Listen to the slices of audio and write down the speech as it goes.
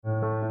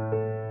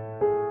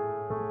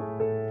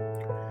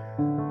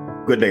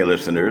Good day,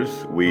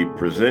 listeners. We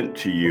present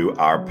to you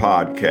our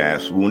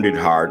podcast, Wounded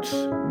Hearts,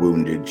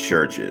 Wounded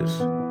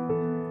Churches.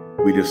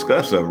 We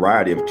discuss a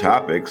variety of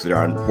topics that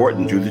are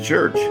important to the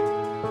church.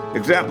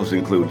 Examples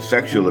include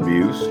sexual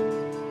abuse,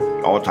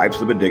 all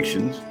types of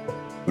addictions,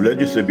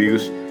 religious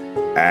abuse,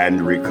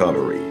 and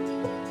recovery.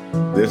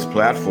 This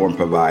platform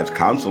provides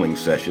counseling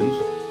sessions,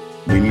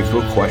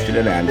 meaningful question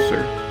and answer,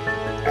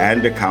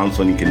 and a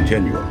counseling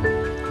continuum.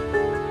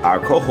 Our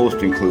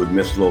co-hosts include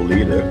Ms.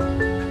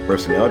 Lolita,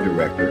 Personnel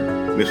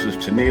Director,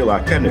 Mrs. Tennille,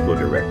 our Technical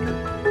Director.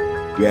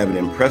 We have an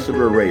impressive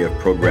array of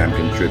program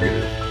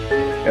contributors.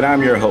 And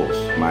I'm your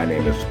host. My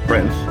name is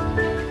Prince,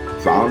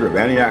 founder of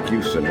Antioch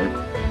Youth Center,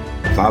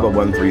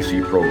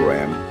 501(c)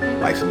 program,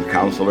 licensed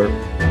counselor,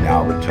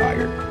 now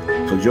retired.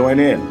 So join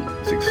in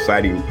this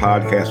exciting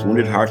podcast,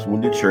 Wounded Hearts,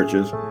 Wounded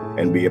Churches,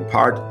 and be a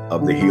part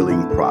of the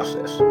healing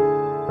process.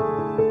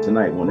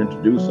 Tonight, I want to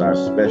introduce our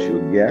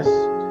special guest.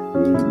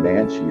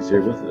 She's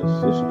here with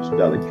us. This is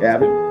Stella,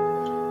 Cavin.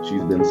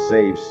 She's been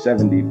saved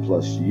 70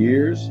 plus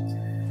years.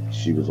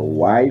 She was a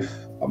wife,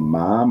 a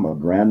mom, a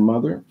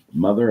grandmother,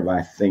 mother of,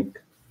 I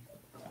think,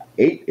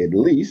 8 at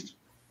least.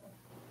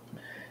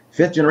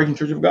 5th generation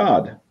Church of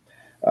God.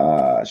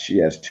 She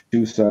has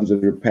 2 sons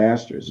that are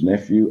pastors,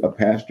 nephew, a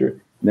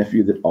pastor,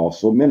 nephew that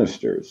also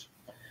ministers.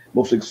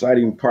 Most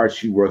exciting part,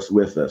 she works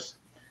with us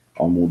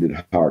on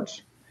Wounded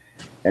Hearts.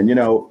 And you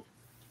know,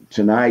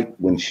 tonight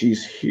when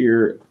she's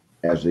here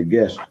as a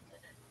guest,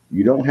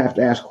 you don't have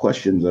to ask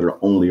questions that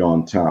are only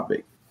on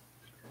topic.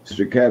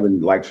 Sister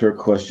Cavin likes her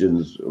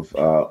questions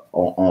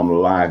on a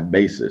live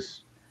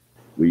basis.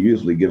 We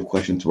usually give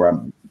questions to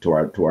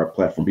our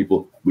platform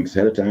people weeks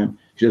ahead of time.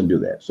 She doesn't do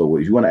that. So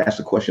if you want to ask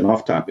a question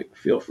off topic,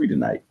 feel free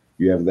tonight.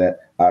 You have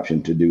that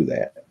option to do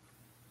that.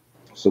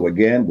 So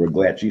again, we're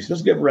glad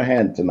let's give her a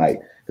hand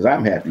tonight because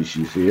I'm happy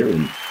she's here.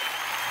 And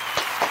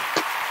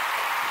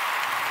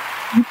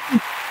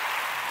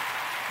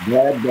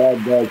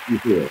glad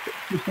she's here.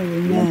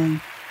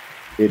 Amen.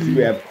 If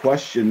you have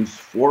questions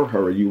for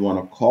her, you want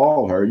to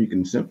call her, you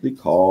can simply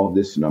call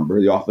this number,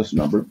 the office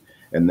number,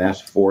 and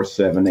that's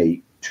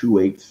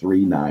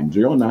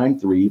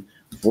 478-283-9093,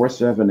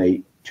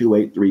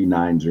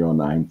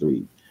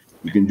 478-283-9093.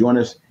 You can join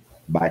us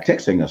by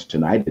texting us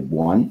tonight at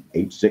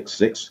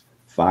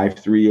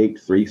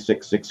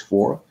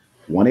 1-866-538-3664,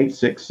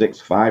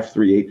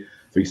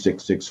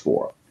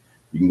 1-866-538-3664.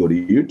 You can go to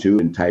YouTube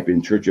and type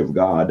in Church of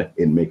God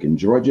in Macon,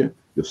 Georgia.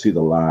 You'll see the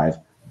live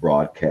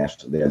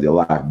broadcast there, the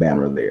live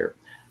banner there.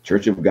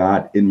 Church of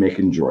God in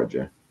Macon,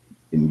 Georgia,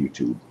 in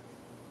YouTube.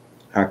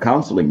 Our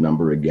counseling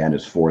number again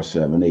is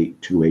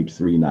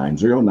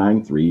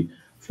 478-283-9093,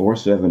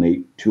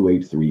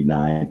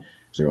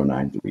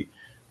 478-283-9093.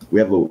 We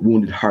have a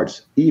Wounded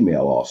Hearts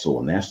email also,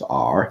 and that's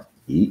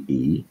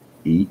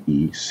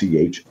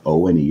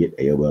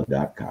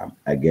reeechone@aol.com.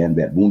 Again,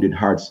 that Wounded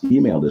Hearts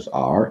email is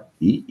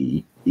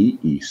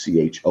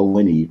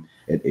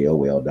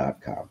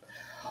reeechone@aol.com.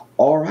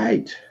 All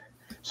right.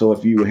 So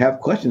if you have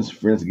questions,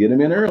 friends, get them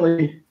in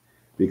early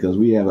because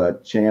we have a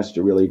chance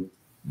to really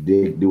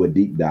do a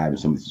deep dive in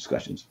some of these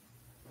discussions.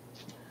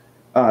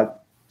 To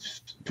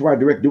our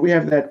director, do we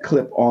have that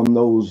clip on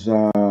those,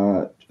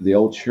 the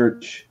old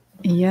church?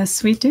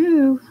 Yes, we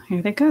do.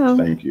 Here they go.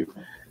 Thank you.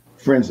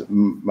 Friends,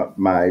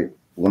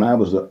 when I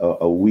was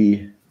a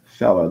wee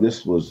fella,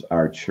 this was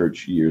our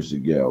church years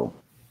ago.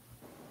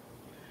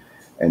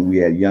 And we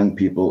had young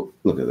people,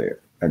 look at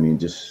there. I mean,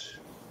 just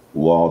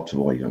wall to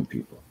wall young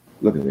people.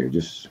 Look at there,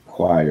 just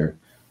choir.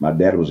 My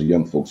dad was a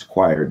young folks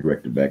choir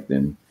director back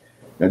then.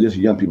 And just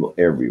young people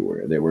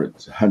everywhere. There were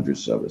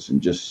hundreds of us,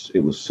 and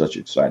it was such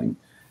exciting.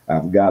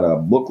 I've got a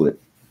booklet,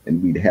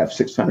 and we'd have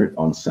 600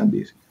 on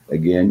Sundays.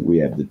 Again, we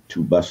have the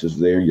 2 buses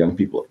there, young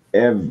people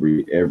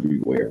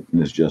everywhere. And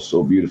it's just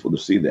so beautiful to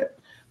see that.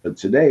 But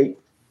today,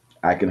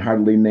 I can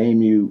hardly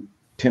name you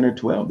 10 or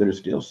 12 that are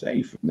still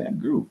saved from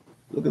that group.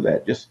 Look at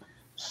that, just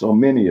so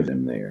many of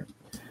them there.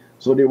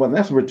 So dear one,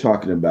 that's what we're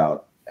talking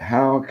about.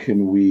 How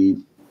can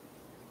we,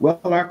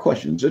 our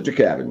question, Sister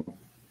Cavin,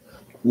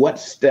 what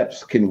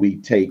steps can we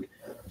take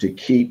to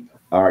keep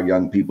our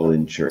young people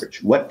in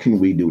church? What can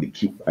we do to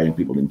keep our young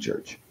people in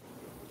church?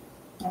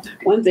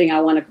 One thing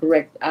I want to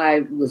correct,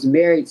 I was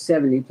married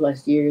 70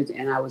 plus years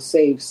and I was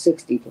saved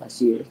 60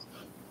 plus years.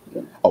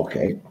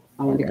 Okay.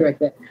 I want to correct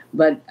that.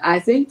 But I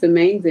think the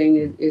main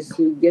thing is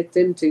to get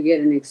them to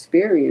get an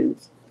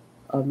experience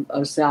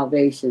of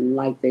salvation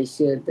like they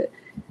should. That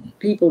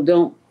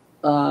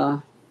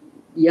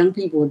young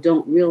people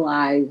don't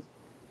realize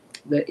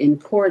the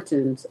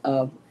importance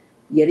of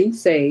getting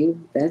saved.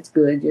 That's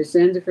good. Your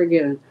sins are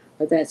forgiven.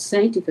 But that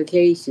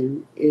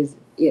sanctification is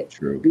it.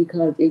 True.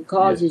 Because it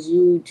causes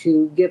you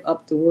to give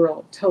up the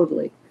world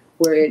totally,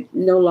 where it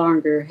no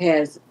longer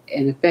has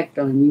an effect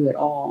on you at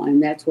all. And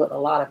that's what a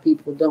lot of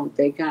people don't.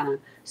 They kind of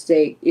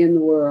stay in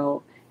the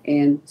world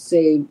and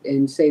say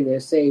they're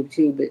saved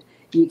too. But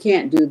you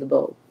can't do the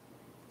both.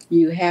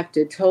 You have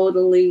to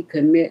totally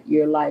commit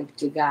your life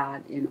to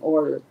God in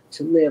order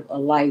to live a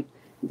life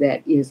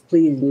that is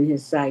pleasing in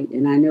His sight.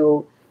 And I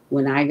know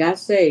when I got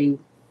saved,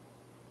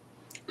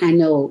 I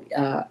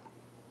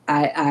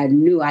I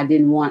knew I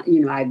didn't want,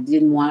 I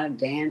didn't want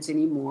to dance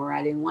anymore.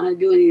 I didn't want to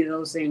do any of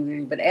those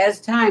things. But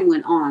as time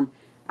went on,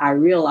 I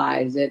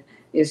realized that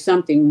it's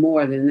something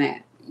more than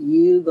that.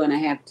 You're going to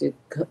have to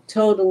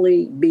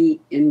totally be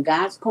in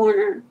God's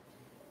corner.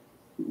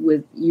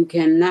 You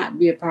cannot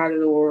be a part of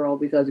the world,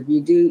 because if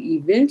you do,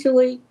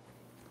 eventually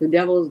the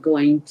devil is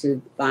going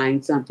to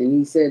find something.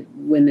 He said,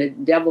 when the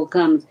devil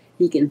comes,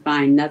 he can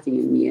find nothing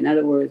in me. In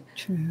other words,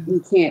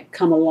 you can't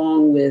come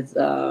along with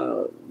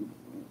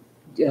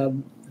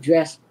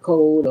dress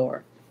code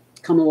or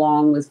come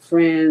along with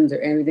friends or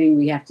everything.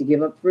 We have to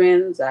give up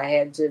friends.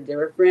 There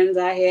were friends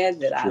I had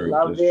that I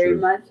loved very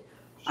much.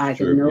 I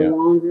could no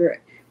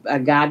longer,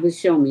 God would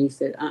show me, he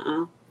said,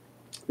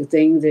 the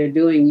things they're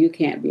doing, you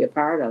can't be a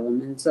part of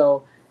them. And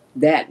so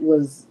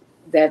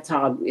that's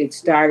how it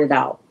started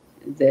out.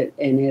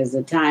 And as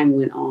the time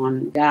went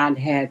on, God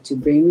had to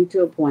bring me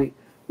to a point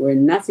where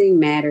nothing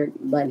mattered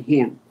but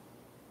him.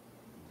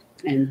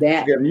 And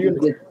that,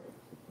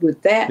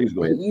 with that,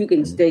 you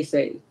can stay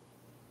safe.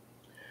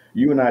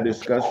 You and I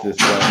discussed this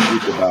last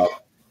week about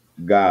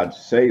God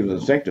saves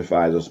and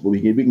sanctifies us, but we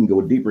can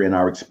go deeper in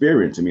our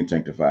experience in being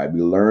sanctified.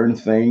 We learn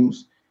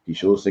things. He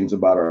shows things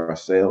about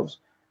ourselves,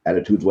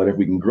 attitudes, whatever.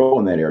 We can grow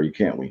in that area,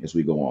 can't we, as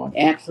we go on?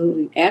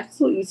 Absolutely.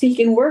 Absolutely. See, he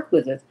can work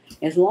with us.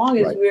 As long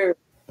as we're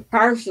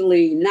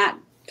partially, not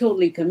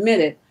totally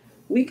committed,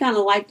 we kind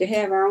of like to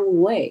have our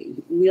own way.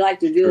 We like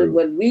to do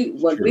what we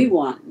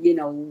want.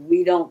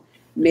 We don't,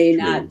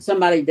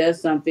 somebody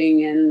does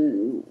something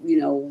and,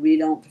 we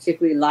don't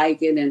particularly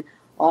like it. And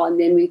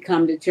then we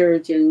come to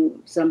church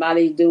and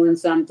somebody's doing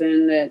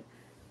something that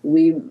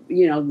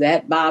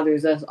that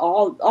bothers us.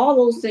 All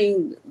those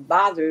things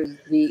bothers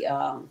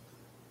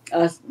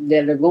us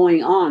that are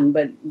going on.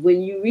 But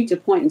when you reach a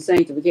point in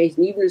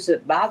sanctification, even if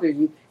it bothers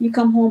you, you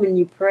come home and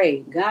you pray,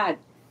 God,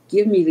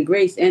 give me the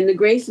grace. And the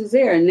grace is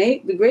there. And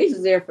the grace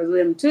is there for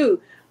them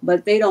too,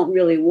 but they don't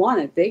really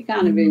want it. They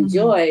kind of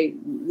enjoy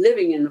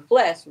living in the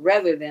flesh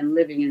rather than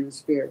living in the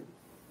spirit.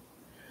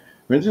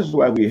 And this is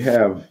why we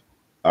have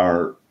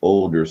our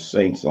older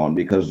saints on,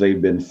 because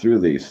they've been through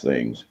these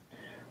things.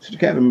 Sister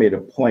Cavin made a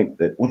point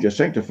that once you're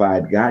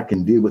sanctified, God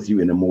can deal with you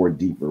in a more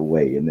deeper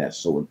way, and that's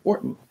so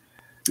important.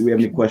 Do we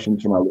have any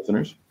questions from our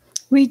listeners?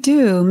 We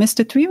do.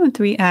 Mr.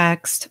 313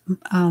 asked,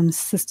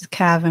 Sister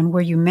Cavin,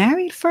 were you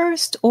married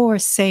first or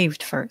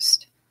saved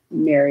first?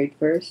 Married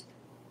first.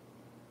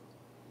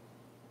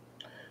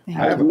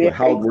 How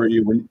old were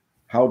you when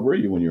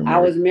you were married? I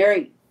was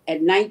married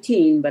at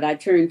 19, but I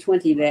turned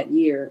 20 that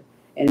year.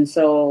 And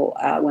so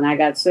when I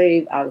got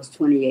saved, I was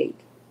 28.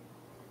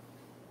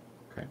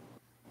 Okay.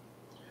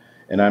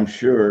 And I'm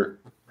sure,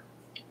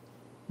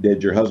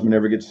 did your husband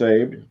ever get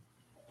saved?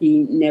 He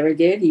never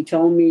did. He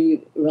told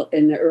me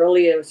in the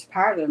earliest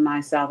part of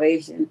my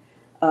salvation,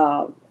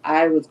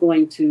 I was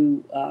going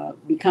to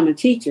become a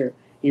teacher.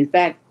 In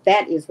fact,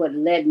 that is what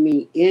led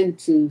me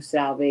into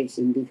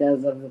salvation,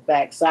 because of the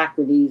fact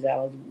Socrates, I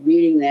was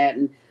reading that,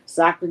 and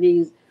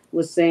Socrates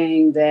was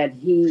saying that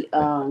he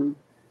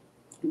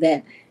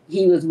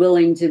was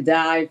willing to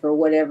die for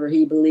whatever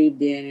he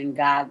believed in. And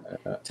God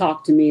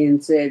talked to me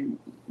and said,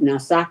 now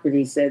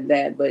Socrates said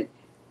that, but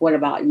what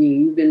about you?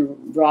 You've been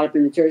brought up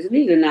in the church. And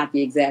these are not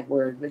the exact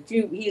words, but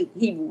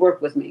he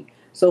worked with me.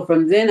 So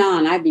from then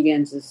on, I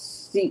began to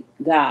seek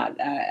God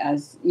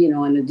as, in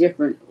a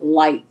different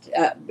light,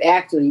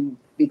 actually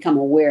become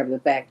aware of the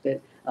fact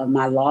that of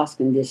my lost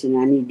condition.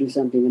 I need to do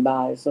something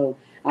about it. So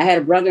I had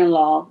a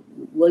brother-in-law,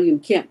 William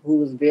Kemp, who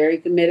was very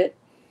committed.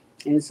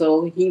 And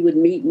so he would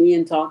meet me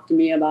and talk to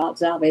me about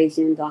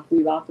salvation, talk to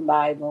me about the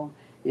Bible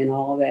and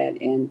all that.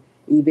 And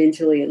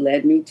eventually it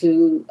led me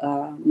to,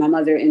 my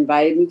mother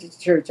invited me to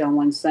church on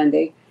one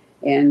Sunday.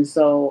 And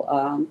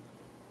so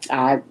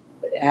I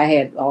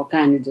had all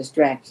kinds of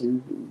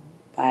distractions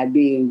by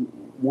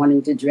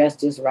wanting to dress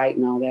just right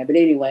and all that. But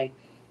anyway,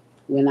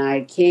 when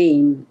I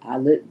came,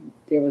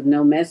 there was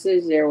no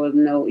message. There was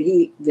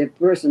the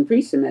person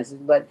preached the message,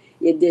 but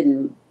it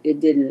didn't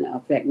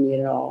affect me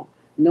at all.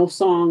 No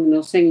song,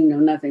 no singing, no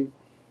nothing.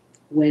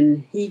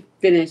 When he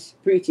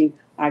finished preaching,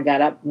 I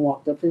got up and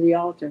walked up to the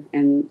altar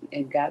and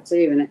got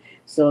saved. And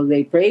so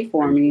they prayed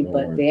for me,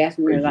 but they asked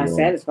me, was I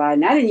satisfied?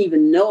 And I didn't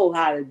even know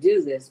how to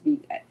do this.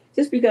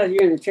 Just because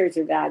you're in the Church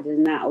of God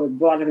or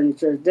brought up in the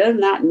church does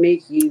not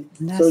make you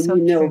so you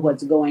know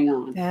what's going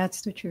on.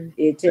 That's the truth.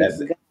 It takes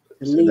God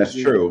to lead you. That's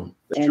true.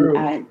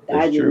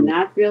 I did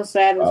not feel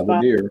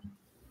satisfied.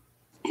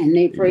 And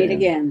they prayed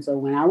again. So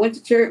when I went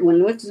to church,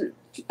 when I went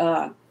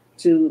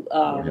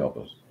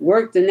to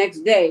work the next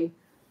day,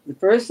 the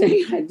first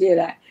thing I did,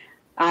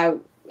 I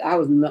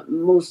was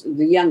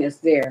the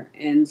youngest there.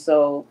 And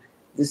so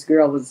this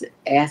girl was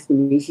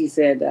asking me, she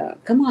said,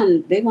 come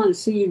on, they want to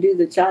see you do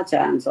the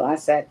cha-cha. And so I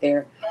sat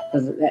there,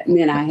 because that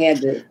meant I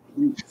had to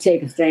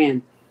take a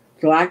stand.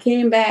 So I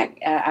came back,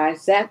 I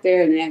sat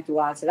there, and after a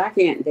while I said, I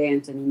can't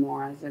dance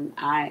anymore. I said,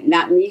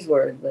 not in these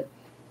words, but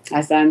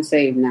I said, I'm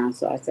saved now.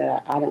 So I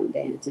said, I don't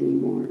dance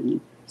anymore.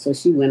 And so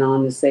she went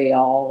on to say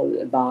all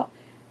about,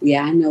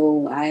 yeah, I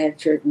know I had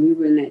church, we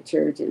were in that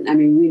church, and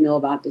we know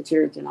about the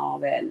church and all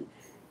that.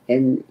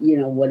 and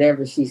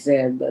whatever she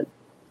said, but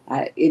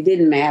it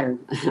didn't matter.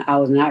 I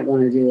was not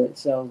going to do it.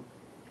 So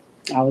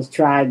I was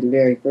tried the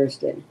very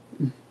first day.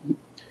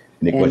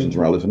 Any questions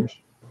from our listeners?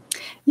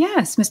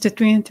 Yes, Mr.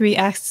 313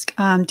 asks,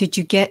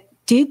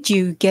 did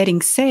you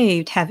getting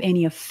saved have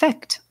any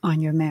effect on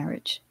your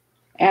marriage?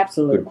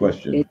 Absolutely. Good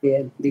question. It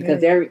did,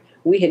 because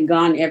we had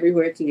gone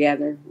everywhere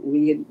together.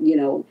 We had,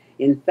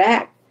 in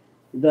fact,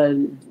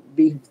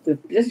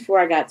 just before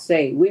I got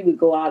saved, we would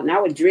go out and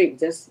I would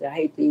drink. I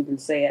hate to even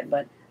say it,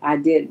 but I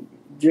did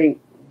drink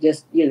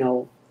just,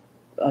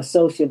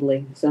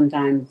 sociably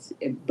sometimes,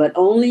 but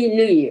only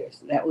New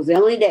Year's. That was the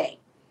only day.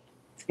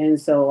 And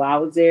so I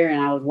was there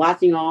and I was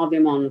watching all of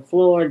them on the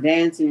floor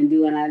dancing and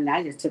doing that. And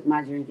I just took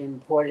my drink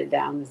and poured it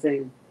down the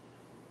thing.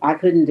 I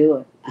couldn't do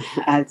it.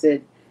 I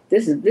said,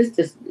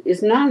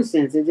 it's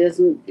nonsense.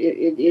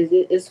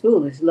 It's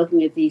foolish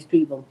looking at these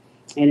people.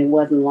 And it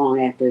wasn't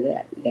long after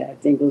that. I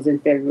think it was in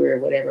February or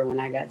whatever when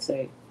I got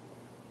saved.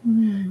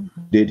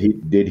 Did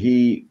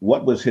he,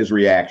 what was his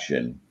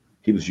reaction?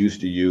 He was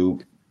used to you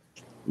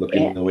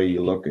looking the way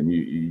you look, and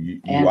you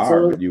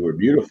are, but you were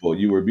beautiful.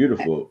 You were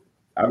beautiful.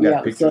 I've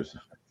got pictures.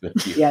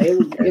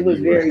 It was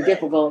very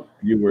difficult.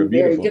 You were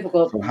beautiful. Very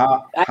difficult. So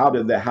how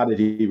did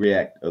he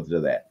react to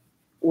that?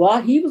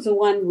 Well, he was the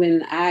one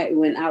when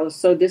I was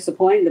so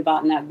disappointed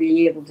about not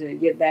being able to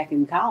get back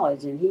in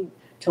college, and he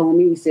told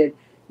me, he said,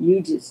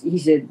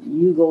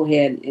 you go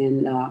ahead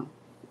and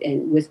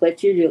with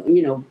what you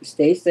do,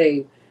 stay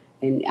safe,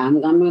 and I'm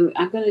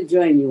gonna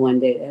join you one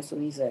day. That's what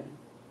he said.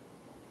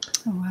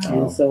 Oh, wow.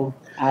 And so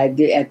I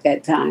did at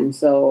that time.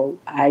 So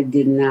I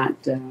did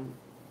not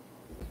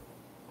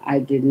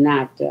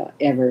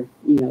ever,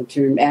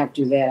 turn.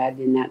 After that, I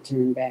did not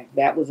turn back.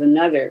 That was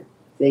another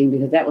thing,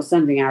 because that was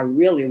something I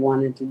really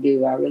wanted to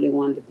do. I really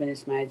wanted to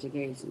finish my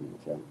education.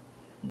 So,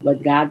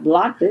 but God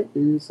blocked it,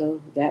 and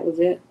so that was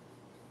it.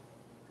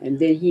 And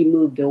then he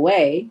moved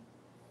away,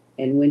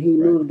 and when he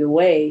moved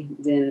away,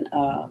 then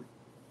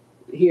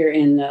here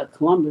in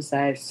Columbus,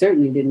 I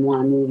certainly didn't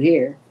want to move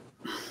here.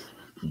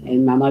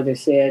 And my mother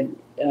said,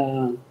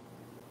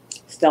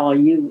 Stella,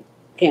 you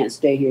can't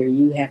stay here.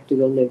 You have to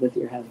go live with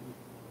your husband.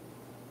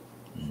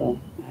 So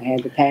I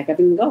had to pack up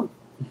and go.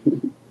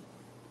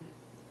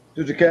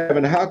 Sister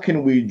Cavin, how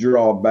can we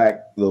draw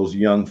back those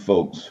young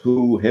folks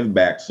who have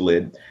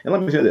backslid? And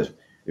let me say this.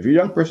 If you're a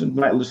young person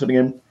tonight listening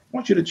in, I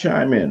want you to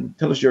chime in.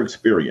 Tell us your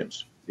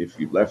experience. If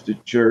you've left the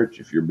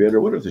church, if you're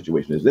bitter, whatever the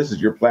situation is, this is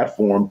your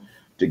platform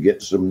to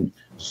get some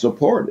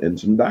support and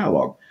some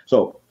dialogue.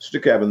 So, Sister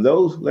Cavin,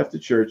 those left the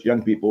church,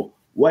 young people,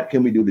 what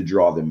can we do to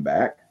draw them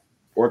back?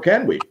 Or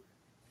can we?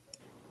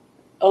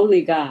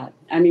 Only God.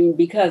 I mean,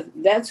 because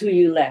that's who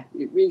you left.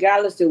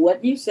 Regardless of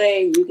what you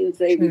say, you can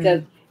say,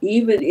 because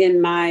even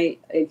in my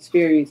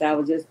experience,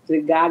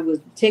 God was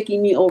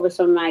taking me over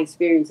some of my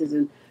experiences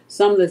and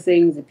some of the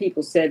things that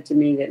people said to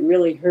me that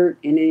really hurt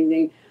and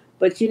anything.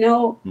 But,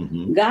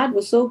 God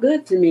was so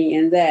good to me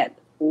in that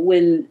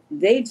when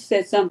they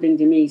said something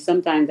to me,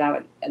 sometimes I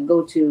would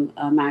go to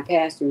my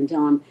pastor and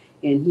tell him,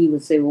 and he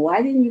would say, well,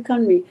 why didn't you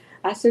come to me?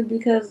 I said,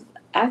 because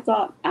I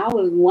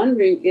was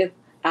wondering if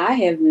I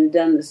haven't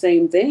done the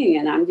same thing,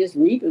 and I'm just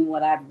reaping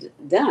what I've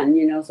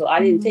done, so I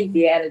didn't take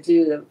the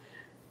attitude of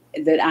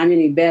that I'm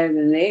any better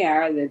than they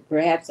are, that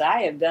perhaps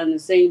I have done the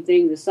same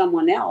thing to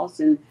someone else.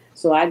 And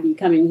so I'd be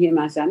coming to him.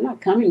 I said, I'm not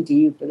coming to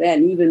you for that.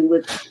 And even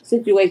with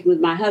situations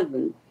with my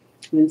husband,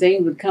 when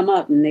things would come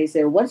up and they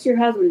said, what's your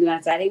husband doing?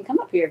 I said, I didn't come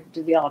up here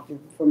to the altar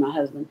for my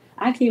husband.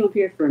 I came up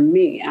here for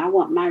me. I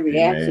want my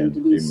reaction to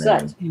be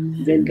such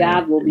that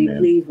God will be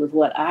pleased with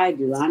what I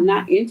do. I'm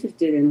not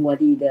interested in what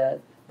he does,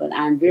 but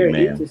I'm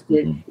very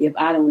interested if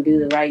I don't do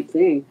the right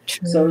thing.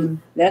 So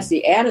that's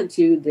the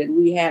attitude that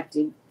we have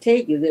to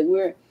take, is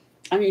that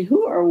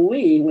who are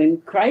we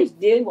when Christ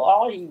did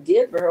all he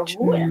did for her?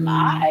 Who am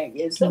I?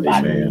 And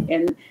somebody,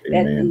 and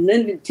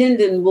that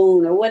tendon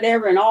wound or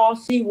whatever, and all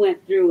she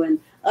went through, and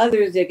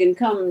others that can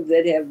come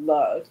that have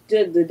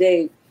stood the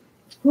day.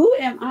 Who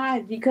am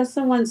I because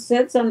someone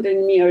said something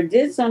to me or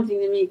did something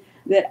to me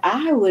that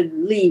I would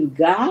leave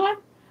God?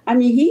 I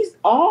mean, he's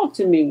all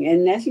to me.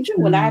 And that's true.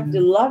 When I have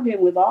to love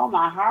him with all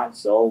my heart,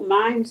 soul,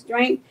 mind,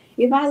 strength,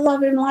 if I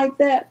love him like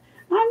that,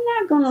 I'm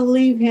not going to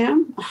leave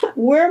him.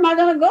 Where am I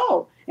going to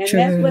go? And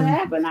that's what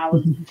happened.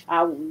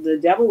 The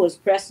devil was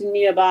pressing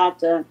me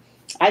about,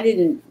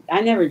 I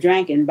never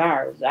drank in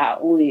bars.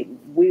 We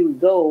would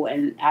go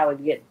and I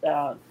would get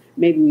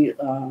maybe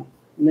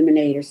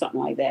lemonade or something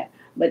like that.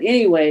 But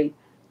anyway,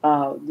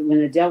 when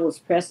the devil was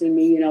pressing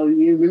me, you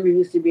remember you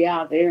used to be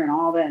out there and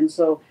all that. And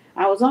so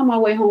I was on my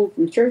way home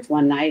from church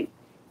one night,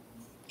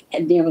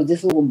 and there was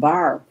this little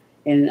bar,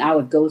 and I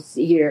would go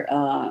hear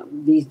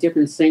these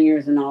different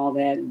singers and all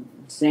that,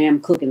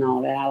 Sam Cooke and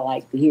all that. I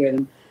like to hear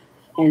them.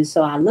 And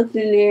so I looked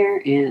in there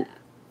and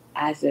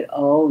I said,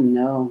 oh,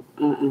 no,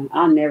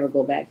 I'll never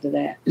go back to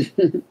that.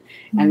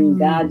 I mean,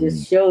 God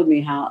just showed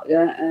me how,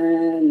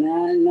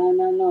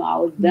 no, I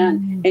was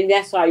done. And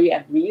that's all you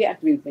have to be. You have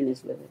to be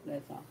finished with it.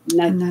 That's all.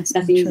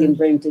 Nothing you can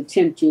bring to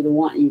tempt you to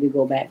want you to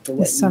go back to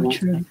what you want. So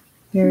true.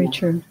 Very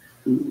true.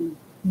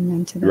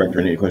 Amen to that. Director,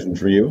 any questions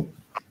for you?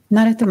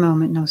 Not at the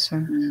moment, no,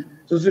 sir.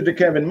 So, Sister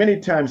Cavin, many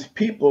times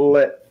people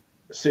let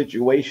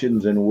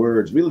situations and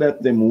words, we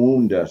let them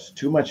wound us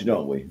too much,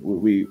 don't we?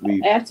 We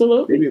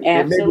Absolutely.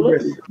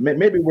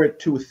 maybe we're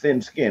too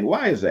thin-skinned.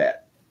 Why is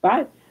that?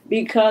 Right.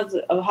 Because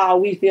of how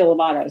we feel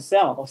about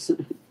ourselves.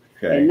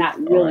 Okay. And not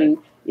really,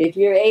 if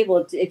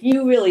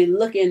you really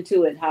look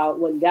into it,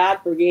 what God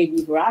forgave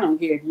you for, I don't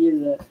care if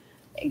you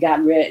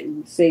got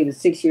saved at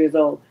 6 years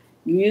old,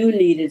 you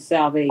needed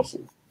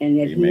salvation. And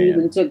if He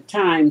even took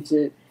time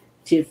to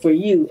for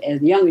you,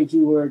 as young as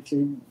you were,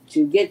 to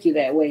get you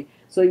that way.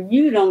 So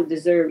you don't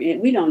deserve it.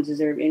 We don't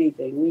deserve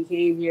anything. We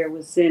came here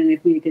with sin, and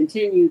if we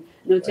continued,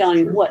 no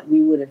telling what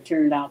we would have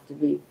turned out to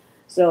be.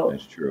 So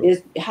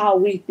it's how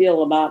we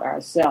feel about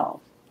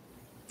ourselves.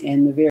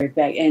 And the very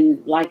fact,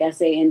 and like I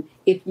say, and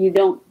if you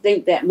don't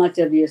think that much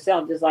of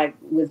yourself, just like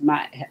with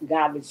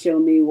God would show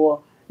me,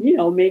 well,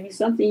 maybe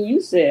something you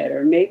said,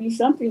 or maybe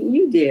something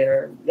you did,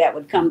 or that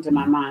would come to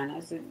my mind. I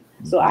said,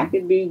 so I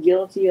could be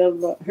guilty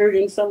of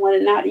hurting someone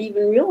and not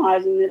even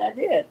realizing that I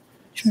did.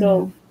 True.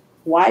 So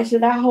why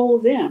should I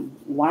hold them?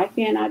 Why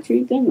can't I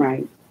treat them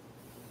right?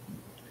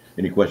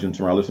 Any questions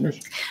from our listeners?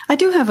 I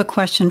do have a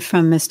question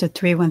from Mr.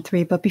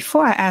 313, but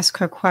before I ask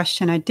her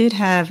question, I did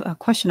have a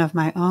question of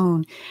my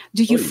own.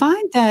 Do you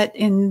find that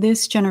in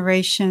this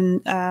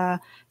generation,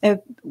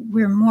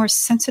 we're more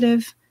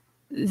sensitive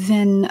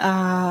than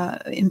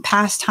in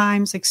past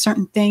times, like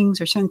certain things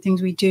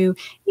we do,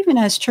 even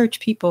as church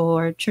people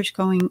or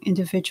church-going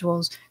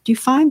individuals? Do you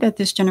find that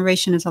this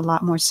generation is a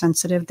lot more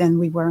sensitive than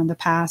we were in the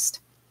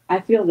past?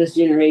 I feel this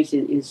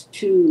generation is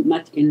too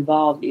much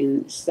involved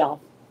in self.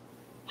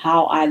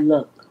 How I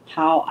look,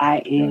 how I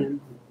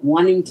am,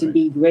 wanting to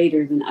be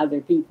greater than other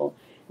people.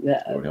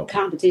 The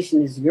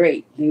competition is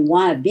great. They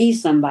want to be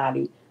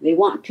somebody. They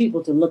want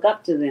people to look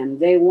up to them.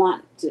 They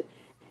want to,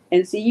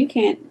 and see, you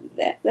can't.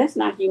 That's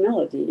not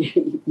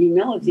humility.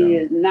 Humility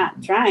is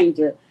not trying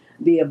to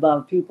be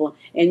above people,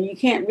 and you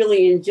can't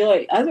really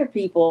enjoy other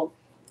people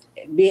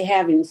be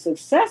having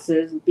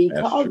successes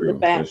because of the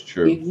fact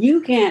if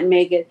you can't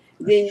make it,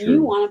 then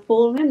you want to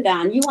pull them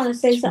down. You want to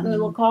say something that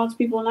will cause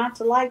people not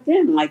to like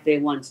them like they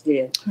once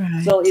did.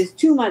 Right. So it's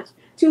too much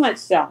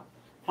self.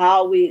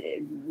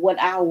 What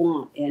I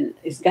want, and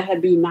it's got to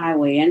be my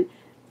way. And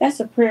that's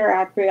a prayer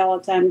I pray all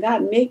the time.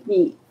 God, make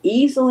me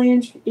easily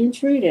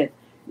entreated.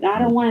 I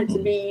don't want it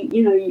to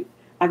be,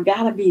 I've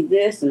got to be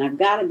this and I've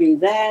got to be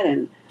that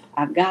and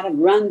I've got to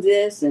run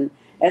this. And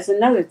that's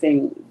another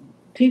thing.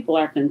 People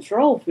are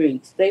control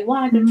freaks. They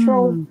want to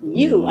control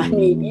you. I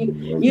mean,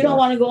 you don't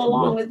want to go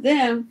along with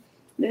them.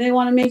 Then they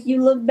want to make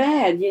you look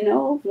bad,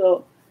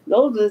 So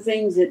those are the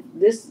things that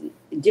this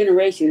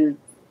generation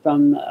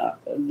from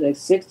the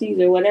 60s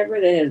or whatever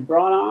that has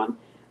brought on.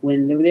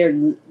 When they're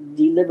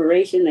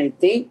deliberation, they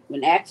think,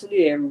 when actually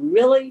they're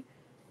really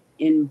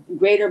in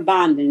greater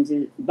bondage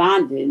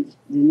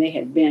than they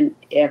had been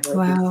ever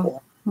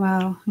before.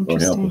 Wow.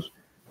 Interesting.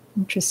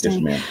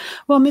 Interesting. Yes,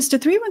 well,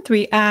 Mr.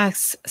 313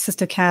 asks,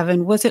 Sister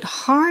Cavin, was it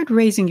hard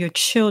raising your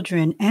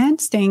children and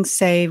staying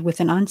saved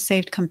with an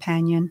unsaved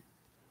companion?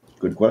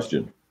 Good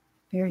question.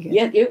 Very good.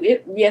 Yeah,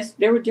 yes,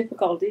 there were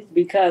difficulties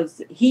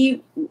because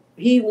he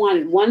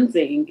wanted one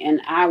thing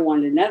and I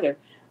wanted another.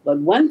 But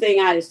one thing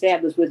I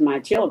established with my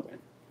children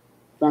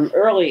from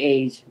early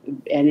age,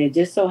 and it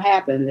just so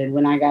happened that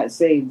when I got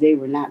saved, they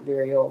were not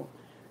very old.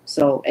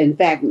 So, in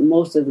fact,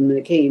 most of them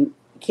that came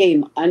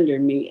under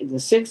me, the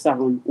 6 of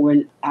them,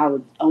 when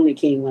only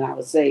came when I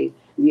was saved.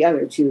 The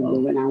other 2 were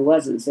when I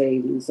wasn't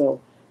saved, and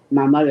so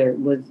my mother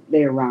was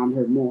there around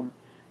her more.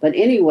 But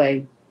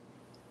anyway,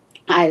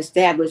 I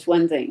established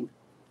one thing: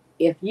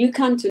 if you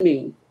come to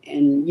me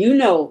and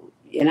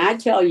and I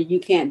tell you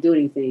can't do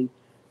anything,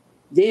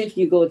 then if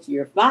you go to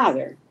your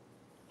father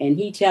and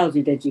he tells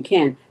you that you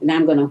can, and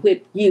I'm going to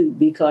whip you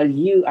because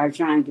you are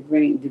trying to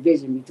bring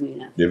division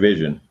between us.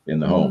 Division in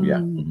the home,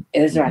 yeah.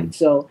 That's right.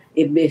 So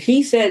if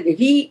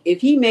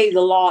he made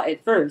the law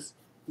at first,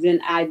 then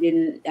I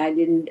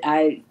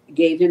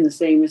gave him the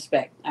same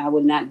respect. I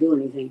would not do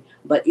anything.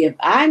 But if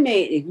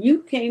you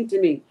came to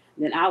me,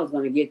 then I was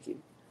going to get you.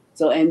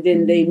 So, and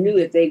then they knew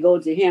if they go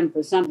to him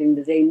for something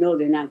that they know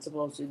they're not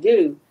supposed to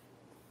do,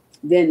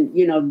 then,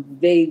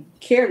 they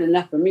cared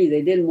enough for me.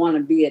 They didn't want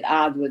to be at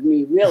odds with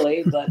me,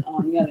 really. But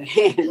on the other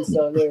hand,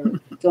 so they were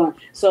torn.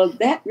 So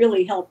that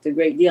really helped a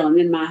great deal. And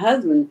then my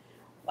husband,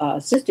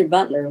 Sister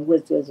Butler,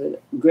 which was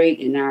great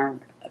in our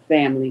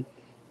family,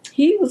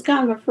 he was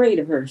kind of afraid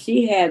of her.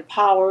 She had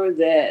power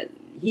that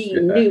he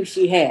knew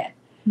she had.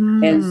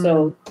 And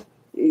so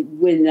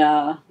when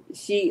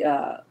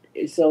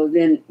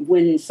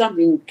when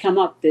something come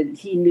up that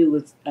he knew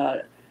was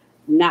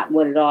not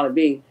what it ought to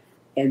be,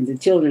 and the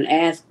children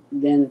asked,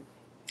 then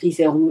he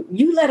said, well,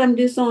 you let him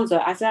do so-and-so.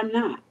 I said, I'm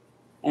not.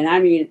 And I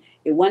mean,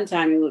 at one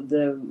time,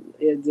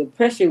 the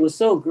pressure was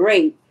so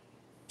great,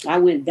 I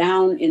went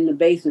down in the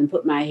basement,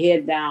 put my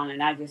head down,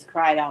 and I just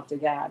cried out to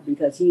God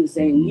because he was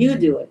saying, you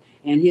do it.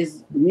 And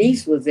his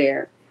niece was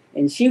there,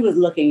 and she was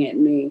looking at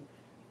me,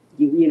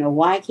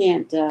 why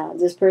can't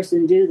this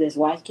person do this?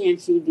 Why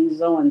can't she do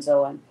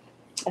so-and-so?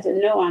 I said,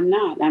 no, I'm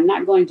not. I'm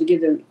not going to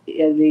give them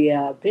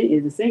the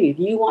thing. If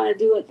you want to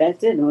do it,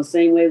 that's it. And the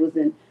same way with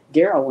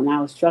Daryl when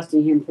I was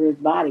trusting him for his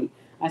body.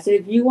 I said,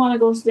 if you want to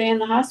go stay in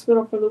the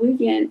hospital for the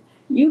weekend,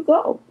 you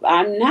go.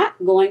 I'm not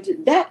going to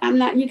that. I'm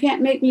not. You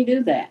can't make me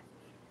do that.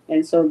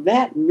 And so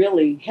that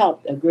really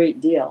helped a great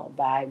deal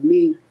by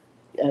me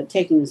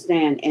taking a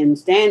stand and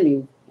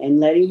standing and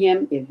letting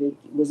him. If it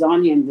was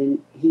on him, then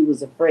he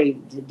was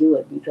afraid to do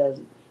it because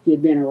he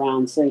had been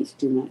around saints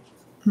too much.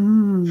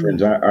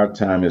 Friends, our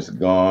time is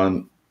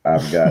gone.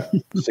 I've got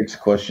 6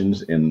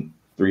 questions in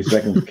 3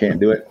 seconds. Can't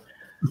do it.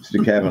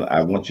 Mr. Cavin,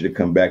 I want you to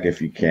come back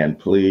if you can,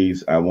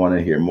 please. I want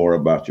to hear more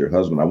about your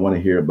husband. I want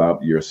to hear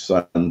about your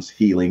son's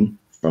healing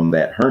from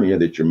that hernia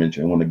that you're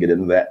mentioning. I want to get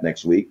into that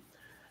next week.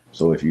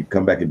 So if you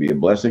come back, it'd be a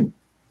blessing.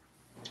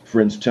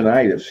 Friends,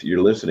 tonight, if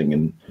you're listening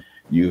and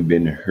you've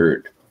been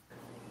hurt,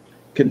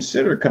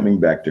 consider coming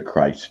back to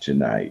Christ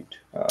tonight.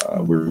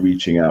 We're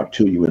reaching out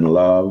to you in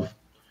love.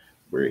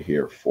 We're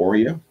here for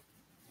you.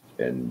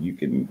 And you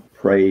can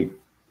pray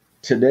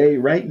today,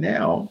 right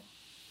now,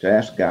 to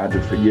ask God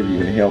to forgive you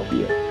and help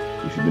you.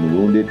 If you've been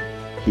wounded,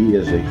 He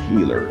is a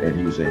healer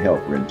and He's a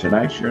helper. And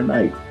tonight's your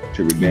night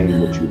to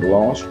regain what you've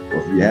lost. Or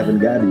if you haven't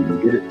got it, you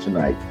can get it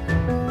tonight.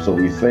 So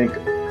we thank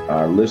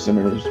our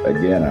listeners,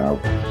 again, our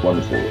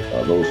wonderful,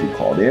 those who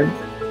called in,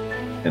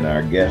 and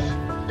our guest,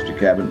 Mr.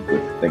 Cavin.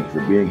 Thank you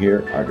for being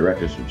here. Our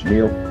director, Mr.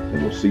 Jamil,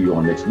 and we'll see you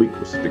on next week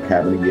with Mr.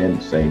 Cavin again,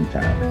 same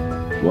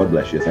time. God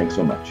bless you. Thanks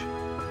so much.